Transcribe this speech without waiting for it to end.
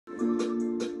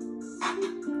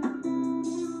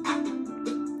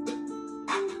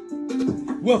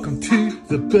Welcome to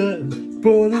the Burton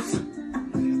Ballers.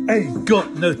 Ain't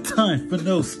got no time for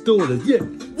no stallers, yeah.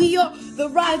 We are the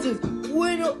risers,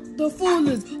 we're not the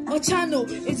fallers. Our channel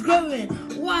is growing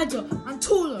wider and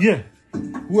taller. Yeah,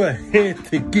 we're here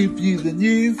to give you the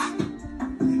news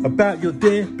about your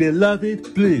dear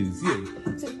beloved Blues,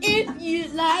 yeah. So if you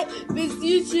like this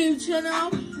YouTube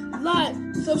channel, like,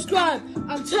 subscribe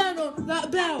and turn on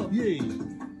that bell. Yeah.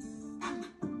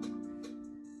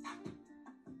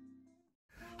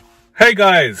 Hey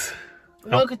guys,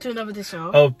 Welcome to another edition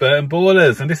of Burton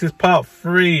Ballers, and this is part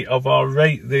 3 of our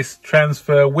Rate This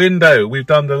Transfer window. We've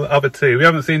done the other two. We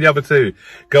haven't seen the other two.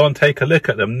 Go and take a look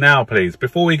at them now, please.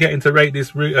 Before we get into Rate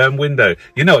This window,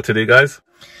 you know what to do, guys.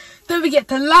 Don't forget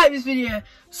to like this video,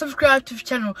 subscribe to the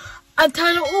channel, and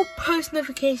turn on all post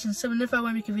notifications so we know if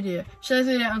I make a video. Should I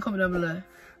say that and comment down below?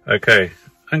 Okay.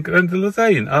 And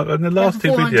Lizane, in the last two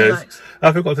videos, likes.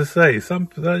 I forgot to say,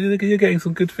 you're getting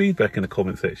some good feedback in the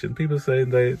comment section. People are saying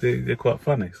they're quite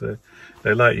funny, so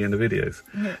they like you in the videos.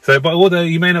 Yeah. So, but although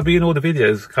you may not be in all the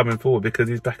videos coming forward because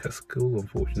he's back at school,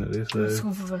 unfortunately. So,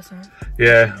 school for us,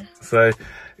 yeah, so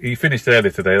he finished early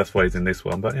today, that's why he's in this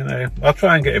one. But, you know, I'll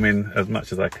try and get him in as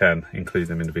much as I can, include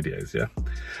him in the videos, yeah?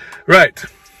 Right.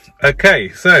 Okay,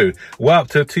 so we're up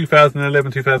to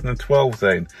 2011-2012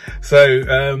 zone. So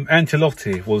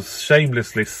Ancelotti was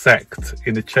shamelessly sacked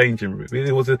in the changing room.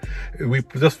 We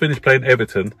just finished playing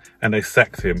Everton and they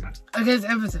sacked him. Against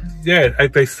Everton? Yeah,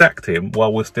 they sacked him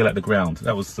while we're still at the ground.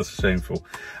 That was just shameful.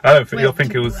 I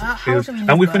think it was,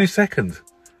 and we finished second.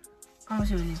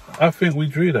 I think we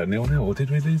drew that 0-0, or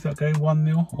did we lose that game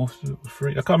 1-0 or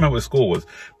 3? I can't remember what the score was,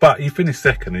 but he finished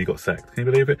second and he got sacked. Can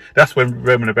you believe it? That's when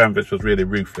Roman Abramovich was really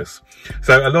ruthless.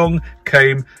 So along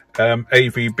came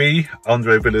AVB,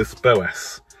 Andre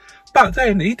Villas-Boas. But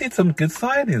then he did some good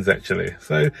signings actually.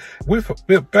 So with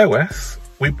Boas,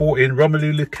 we bought in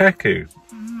Romelu Lukaku.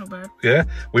 Not bad. Yeah,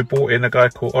 we bought in a guy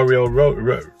called Oriol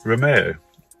Romeo.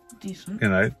 Decent. You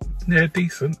know, yeah,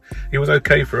 decent. He was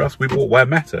okay for us. We bought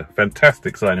Wamata,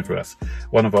 fantastic signing for us.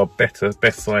 One of our best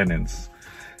signings.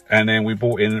 And then we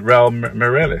bought in Raul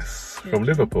Meireles from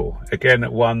Liverpool. Again,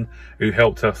 one who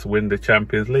helped us win the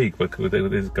Champions League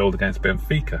with his goal against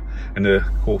Benfica in the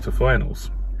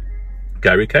quarterfinals.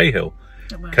 Gary Cahill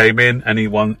came in and he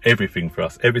won everything for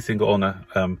us. Every single honour,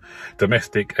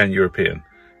 domestic and European.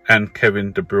 And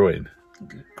Kevin De Bruyne.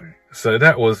 Great. So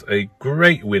that was a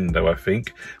great window, I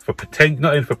think, for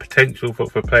not only for potential,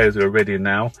 but for players who are ready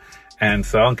now. And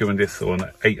so I'm giving this one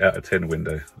an 8 out of 10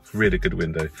 window. It's a really good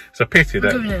window. It's a pity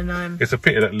that it's a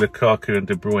pity that Lukaku and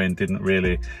De Bruyne didn't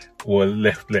really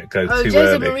let go too Jose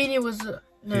early. Mourinho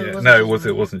was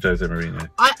it wasn't Jose Mourinho.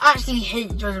 I actually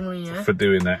hate Jose Mourinho for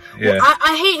doing that. Yeah, well,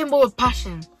 I hate him more with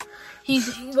passion. He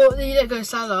let go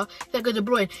Salah, let go De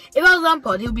Bruyne. If I was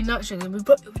Lampard, he'll be nurturing him. De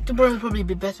Bruyne would probably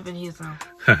be better than he is now.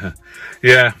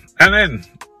 Yeah, and then,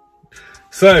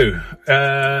 so,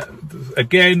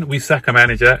 again, we sack a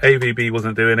manager. AVB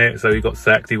wasn't doing it, so he got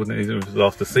sacked. He wasn't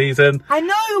last the season. I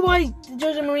know why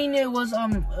Jose Mourinho was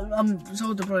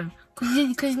sold De Bruyne.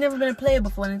 Because he's never been a player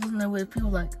before and he doesn't know what it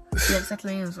feels like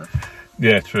settling in and stuff.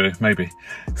 Yeah, true, maybe.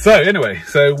 So anyway,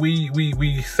 so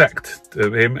we sacked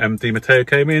him and Di Matteo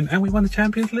came in and we won the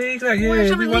Champions League that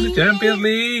year. We won the Champions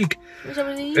League.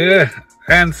 Yeah,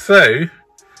 and so,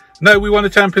 no, we won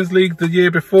the Champions League the year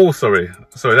before, sorry,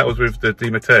 that was with the Di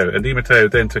Matteo. And Di Matteo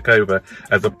then took over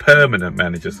as a permanent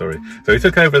manager, So he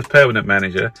took over as permanent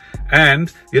manager.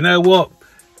 And you know what?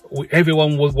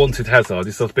 Everyone wanted Hazard.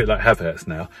 It's a bit like Havertz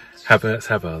now. Havertz.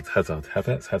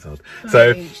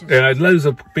 So, you know, loads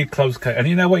of big clubs came. And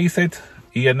you know what he said?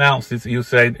 He announced, he was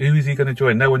saying, who is he going to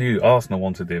join? No one knew. Arsenal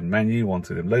wanted him. Man U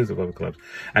wanted him. Loads of other clubs.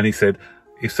 And he said,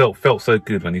 he felt so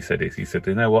good when he said this. He said,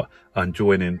 you know what? I'm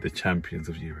joining the champions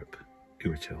of Europe. Who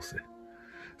were Chelsea.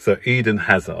 So Eden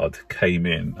Hazard came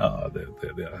in. Oh,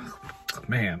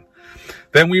 man.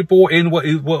 Then we bought in what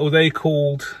were they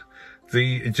called?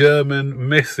 The German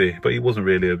Messi, but he wasn't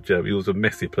really a German. He was a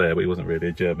Messi player, but he wasn't really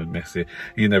a German Messi.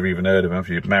 You never even heard of him, have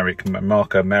you?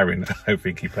 Marco Marin. I don't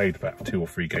think he played about 2 or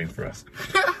 3 games for us.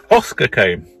 Oscar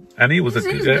came, and he was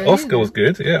Oscar was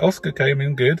good. Yeah, Oscar came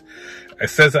in good.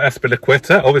 Cesar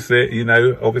Azpilicueta, obviously, you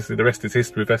know, the rest is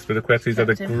history with Azpilicueta. He's had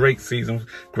a great season,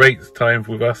 great time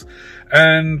with us.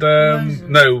 And,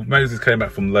 no, Moses came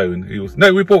back from loan.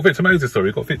 We bought Victor Moses, sorry.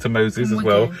 We got Victor Moses as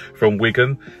well from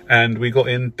Wigan. And we got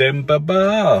in Demba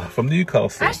Ba from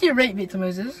Newcastle. I actually rate Victor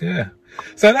Moses. Yeah.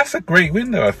 So that's a great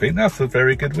window, I think. That's a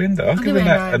very good window. I'm giving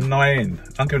that a 9.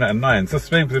 I'm giving that a 9. So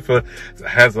same for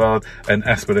Hazard and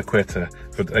Azpilicueta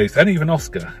for Ace, and even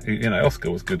Oscar. You know,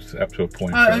 Oscar was good up to a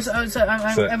point. Everyone's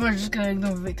just going to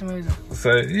ignore Victor Moses.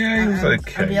 So yeah, he was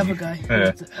okay. And the other guy.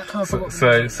 Yeah.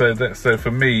 So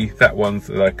for me, that one's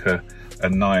like a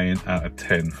 9 out of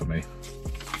 10 for me.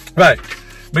 Right.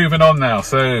 Moving on now,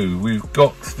 so we've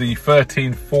got the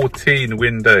 13-14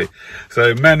 window.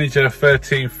 So manager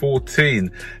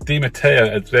 13-14, Di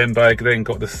Matteo then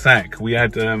got the sack. We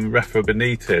had Rafa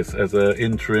Benitez as an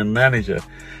interim manager,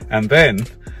 and then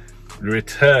the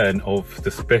return of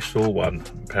the special one,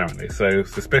 apparently. So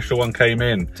the special one came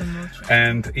in,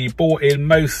 and he bought in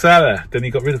Mo Salah. Then he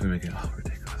got rid of him again. Oh,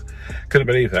 ridiculous. Couldn't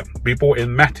believe that. We bought in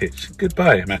Matic.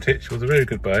 Goodbye, Matic. It was a very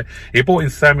good buy. He bought in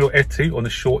Samuel Eto'o on a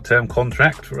short-term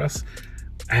contract for us.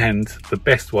 And the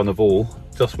best one of all,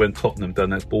 just when Tottenham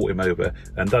bought him over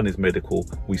and done his medical,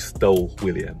 we stole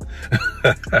Willian.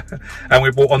 And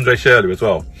we bought Andre Schürrle as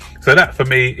well. So that for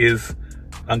me is,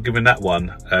 I'm giving that one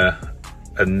a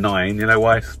 9. You know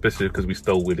why? Especially because we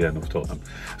stole Willian of Tottenham.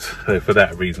 So for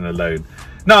that reason alone.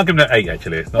 No, I'm giving it an 8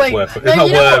 actually. It's not worth it. It's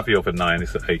not worthy of a 9,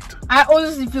 it's an 8. I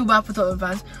honestly feel bad for Tottenham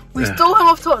fans. We stole him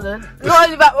off Tottenham. Not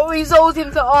only that, but we sold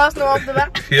him to Arsenal after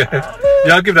that. Yeah,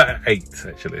 I'll give that an 8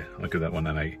 actually. I'll give that one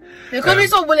an 8. Because we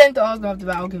sold Willian to Arsenal after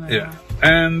that, I'll give it an 8.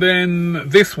 And then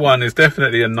this one is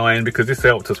definitely a 9 because this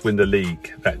helped us win the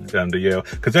league the year.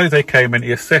 Because Jose came in,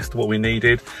 he assessed what we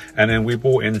needed, and then we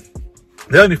bought in.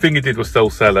 The only thing he did was sell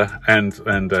Salah and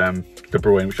De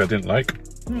Bruyne, which I didn't like.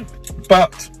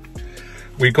 But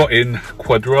we got in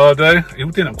Cuadrado.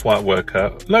 It didn't quite work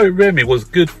out. Loic Remy was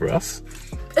good for us.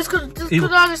 Does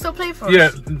Cuadrado still play for us? Yeah,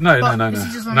 no,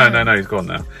 he's gone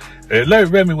now.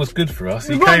 Loic Remy was good for us.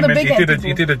 He came in.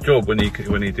 He did a job when he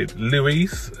did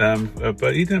Luis,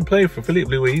 but he didn't play for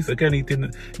Philippe Luis. Again, he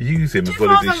didn't use him as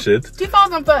well as he should.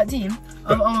 2013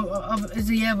 is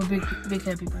the year with big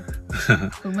hair people.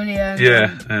 Willian.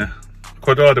 Yeah.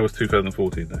 Cuadrado was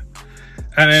 2014 though,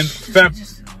 and then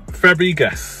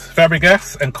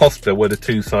Fabregas and Costa were the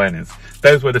 2 signings.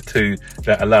 Those were the 2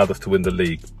 that allowed us to win the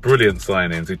league. Brilliant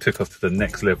signings who took us to the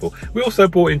next level. We also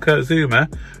bought in Kurt Zouma.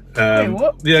 Wait,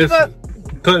 what? Yes,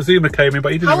 Kurt Zouma came in,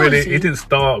 but he didn't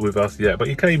start with us yet. But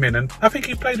he came in, and I think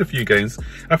he played a few games.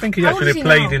 I think he actually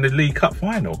played in the League Cup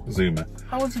final. Zouma.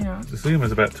 How old is he now?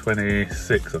 Zouma's about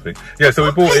 26, I think. Yeah, so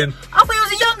we bought in. I thought he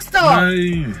was a youngster.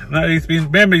 No, he's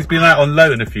been out on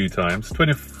loan a few times.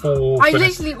 24,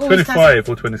 25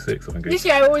 or 26, I think. This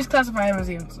year I always classify him as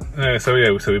a youngster. Yeah, so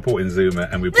we bought in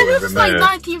Zouma and we bought in Romeo. This was like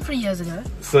 19 3 years ago.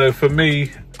 So for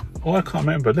me, I can't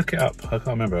remember. Look it up. I can't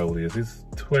remember how old he is. He's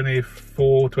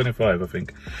 24, 25, I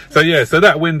think. So yeah, so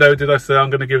that window, did I say I'm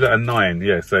going to give that a 9?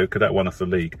 Yeah, so because that won us the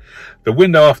league. The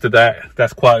window after that,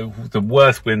 that's quite the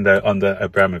worst window under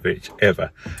Abramovich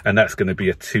ever, and that's going to be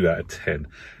a 2 out of 10.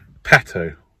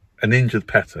 Pato. An injured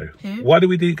Pato. Why do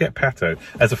we get Pato?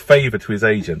 As a favour to his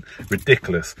agent.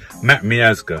 Ridiculous. Matt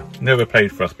Miazga. Never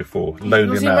played for us before.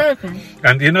 Loaned him out. American?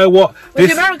 And you know what? Was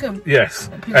he American? Yes.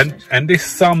 And this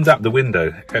summed up the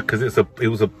window. Because it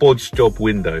was a bodge job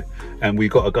window. And we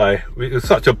got a guy. It was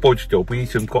such a bodge job. We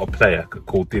even got a player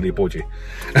called Dilly Bodgy.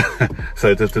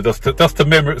 So just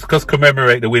to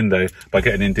commemorate the window by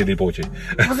getting in Dilly Bodgy.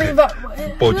 Was it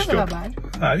bodge job? That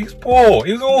bad? No, he's poor.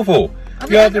 He was awful.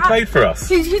 He hardly played for us.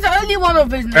 He's the only one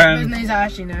of his names I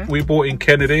actually know. We bought in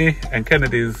Kennedy, and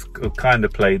Kennedy's kind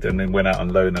of played and then went out on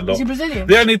loan a lot. Is he Brazilian?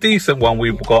 The only decent one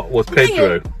we got was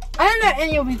Pedro. I don't know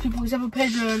any of these people except for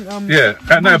Pedro and yeah,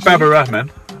 no, Baba Rahman.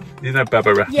 You know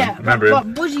Baba Rahman. Yeah, remember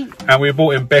him? And we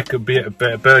bought in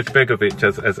Begovic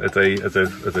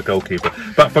as a goalkeeper.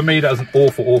 But for me, that was an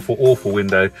awful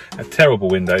window, a terrible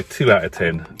window. 2 out of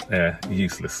 10. Yeah,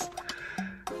 useless.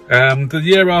 The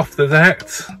year after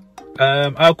that,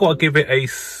 I've got to give it a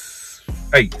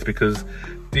 8 because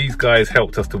these guys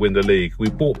helped us to win the league. We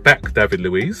bought back David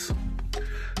Luiz.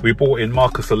 We bought in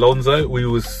Marcos Alonso. We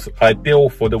was ideal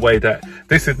for the way that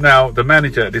this is now the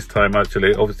manager at this time.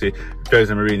 Actually, obviously,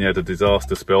 Jose Mourinho had a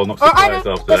disaster spell. Not surprised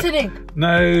after that.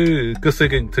 No,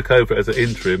 Gusigin took over as an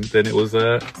interim. Then it was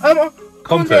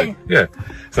Conte. Yeah.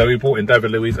 So we bought in David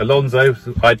Luiz. Alonso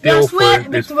ideal for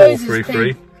this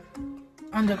 4-3-3.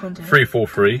 Under Conte.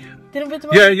 3-4-3.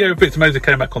 Yeah, Victor Moses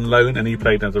came back on loan and he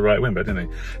played as a right wing back, didn't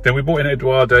he? Then we bought in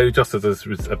Eduardo just as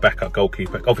a backup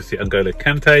goalkeeper. Obviously, N'Golo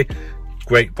Kante.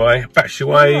 great buy.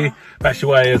 Batshuayi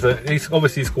he's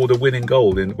obviously scored a winning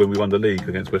goal when we won the league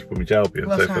against West Bromwich Albion.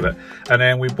 So for that, and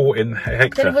then we bought in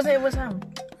Hector. Wasn't it West Ham?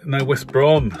 No, West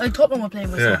Brom. Oh, Tottenham were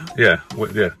playing West Ham. Yeah.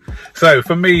 So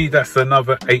for me, that's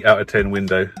another 8 out of 10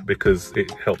 window because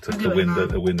it helped us to win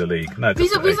the league. No,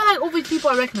 these are like all these people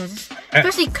I recognise,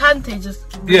 especially Kante.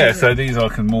 So these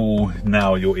are more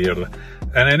now your era.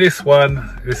 And then this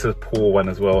is a poor one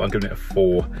as well. I'm giving it a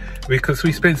 4 because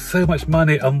we spent so much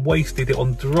money and wasted it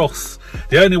on Dross.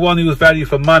 The only one who was value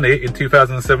for money in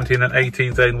 2017 and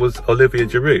 18 zone was Olivier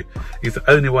Giroud. He's the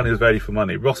only one who was value for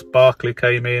money. Ross Barkley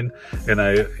came in,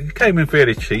 he came in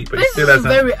fairly cheap, but he still hasn't.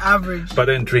 Very average. But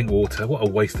then Drinkwater, what a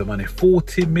waste of money.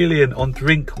 40 million on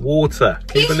Drinkwater.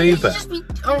 Can you believe that? Just be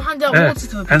hand out water to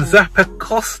people. And Zappa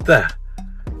Costa.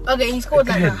 Okay, he scored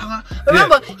that.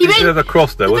 Remember, he made a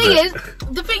cross though, wasn't it?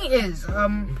 The thing is,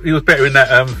 he was better in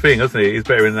that thing, wasn't he? He's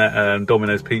better in that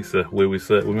Domino's Pizza where we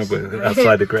remember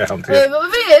outside the ground. But the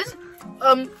thing is,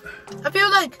 I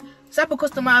feel like Zappa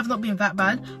Costa might have not been that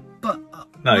bad, but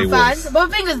no, But the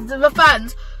thing is, the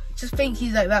fans just think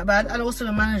he's like that bad, and also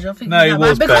the manager thinks he's that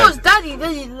bad. Because bad. Daddy,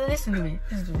 listen to me.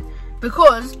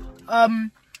 Because I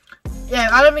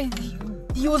don't think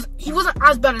he wasn't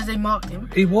as bad as they marked him.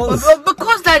 He was. But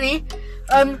because Daddy,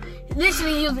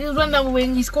 literally he was running down the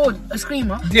wing, he scored a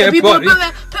screamer. Yeah, so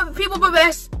people put their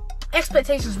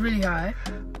expectations really high.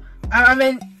 I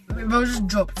mean, it was just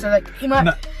dropped. So like he might.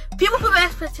 No. People put their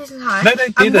expectations high. No, they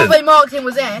didn't. And what they marked him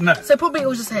was there. No. So probably it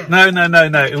was just here. No.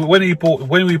 When we bought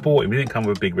him, he didn't come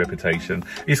with a big reputation.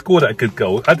 He scored a good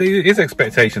goal. His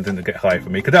expectations didn't get high for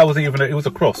me because that wasn't even. It was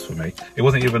a cross for me. It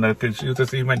wasn't even a good.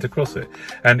 He meant to cross it,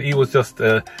 and he was just.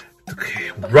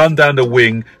 Run down the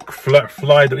wing,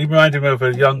 fly. He reminded me of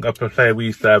a player we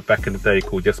used to have back in the day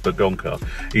called Jesper Donker.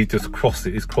 He just crossed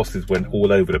it. His crosses went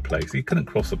all over the place. He couldn't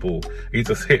cross the ball. He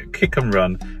just kick and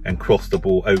run and cross the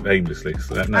ball aimlessly.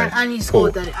 So and he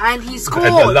scored that. And he scored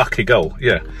a lucky goal.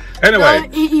 Yeah. Anyway,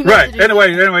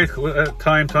 Anyway,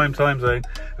 time zone.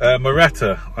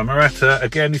 Morata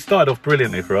again. He started off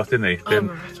brilliantly for us, didn't he? Then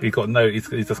he's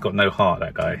just got no heart.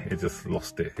 That guy. He just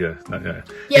lost it. He's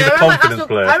a confidence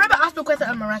player. I remember Azpilicueta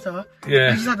and Morata.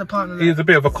 Yeah, he just had the partner there. He's a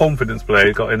bit of a confidence player.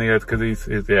 He got in here because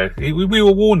we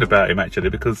were warned about him actually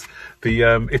because the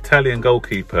Italian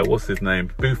goalkeeper, what's his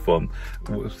name, Buffon,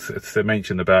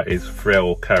 mentioned about his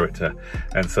frail character,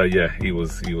 and so he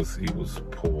was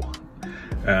poor.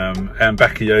 And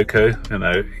Bakayoko,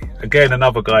 again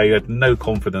another guy who had no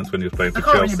confidence when he was playing for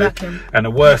Chelsea. Really and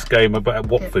the worst game, about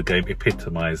Watford game,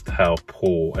 epitomised how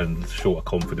poor and short of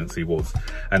confidence he was.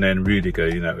 And then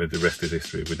Rudiger, the rest is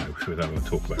history. We don't want to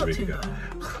talk about Rudiger.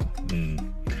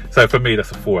 So for me, that's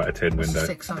a 4 out of 10 window.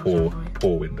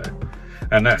 Poor window.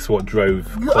 And that's what drove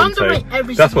Conte.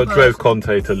 That's what drove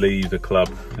Conte to leave the club.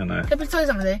 Let me tell you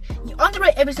something. You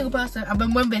underrate every single person, and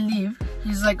then when they leave,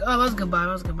 he's like, "Oh, that was goodbye.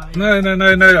 No.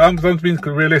 I'm being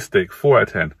realistic. 4 out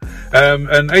of 10.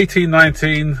 And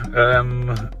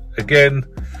 18-19. Again.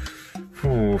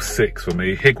 6 for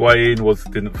me. Higuain was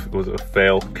a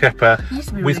fail. Kepa,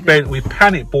 we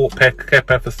panic bought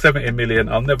Kepa for 70 million.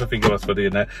 I'll never forgive us for doing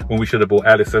that when we should have bought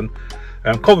Alisson.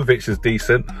 Kovacic is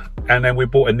decent, and then we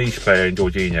bought a niche player in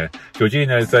Jorginho.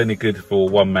 Jorginho is only good for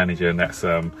one manager, and that's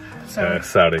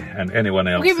Sarri, and anyone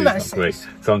else is not great.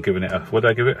 So I'm giving it what did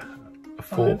I give it? A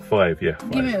 4, 5, yeah.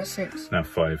 5. Give it a 6. No,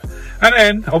 5. And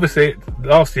then obviously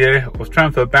last year was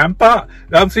transfer ban, but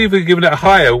I'm even giving it a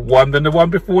higher one than the one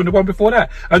before and the one before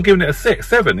that. I'm giving it a 6,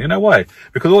 7. You know why?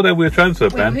 Because although we were transfer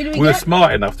ban, we were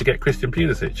smart enough to get Christian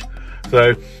Pulisic.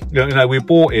 So we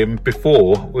bought him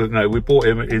before. We bought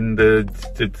him in the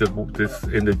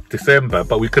December,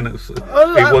 but we couldn't.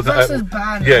 It wasn't.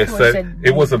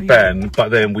 It was a ban,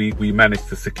 but then we managed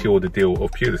to secure the deal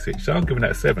of Pulisic. So I'm giving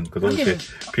that a 7 because obviously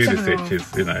Pulisic is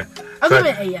I'll give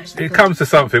it 8 actually. It comes to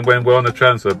something when we're on a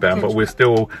transfer ban, but we're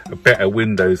still better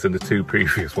windows than the 2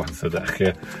 previous ones. So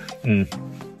that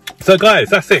So guys,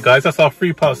 that's it guys. That's our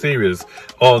 3-part series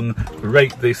on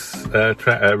rate this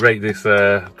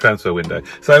transfer window.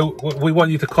 So we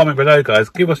want you to comment below guys.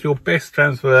 Give us your best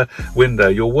transfer window,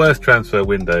 your worst transfer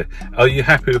window. Are you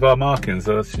happy with our markings?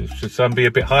 Should some be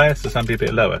a bit higher? Should some be a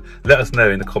bit lower? Let us know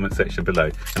in the comment section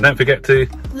below. And don't forget to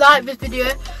like this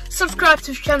video, subscribe to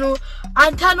this channel,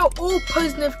 and turn on all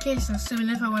post notifications so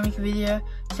whenever I make a video,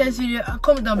 share this video,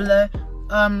 comment down below.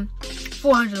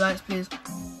 400 likes please.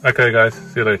 Okay guys,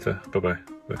 see you later. Bye bye.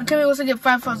 And can we also get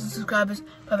 5,000 subscribers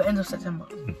by the end of September?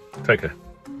 Take care.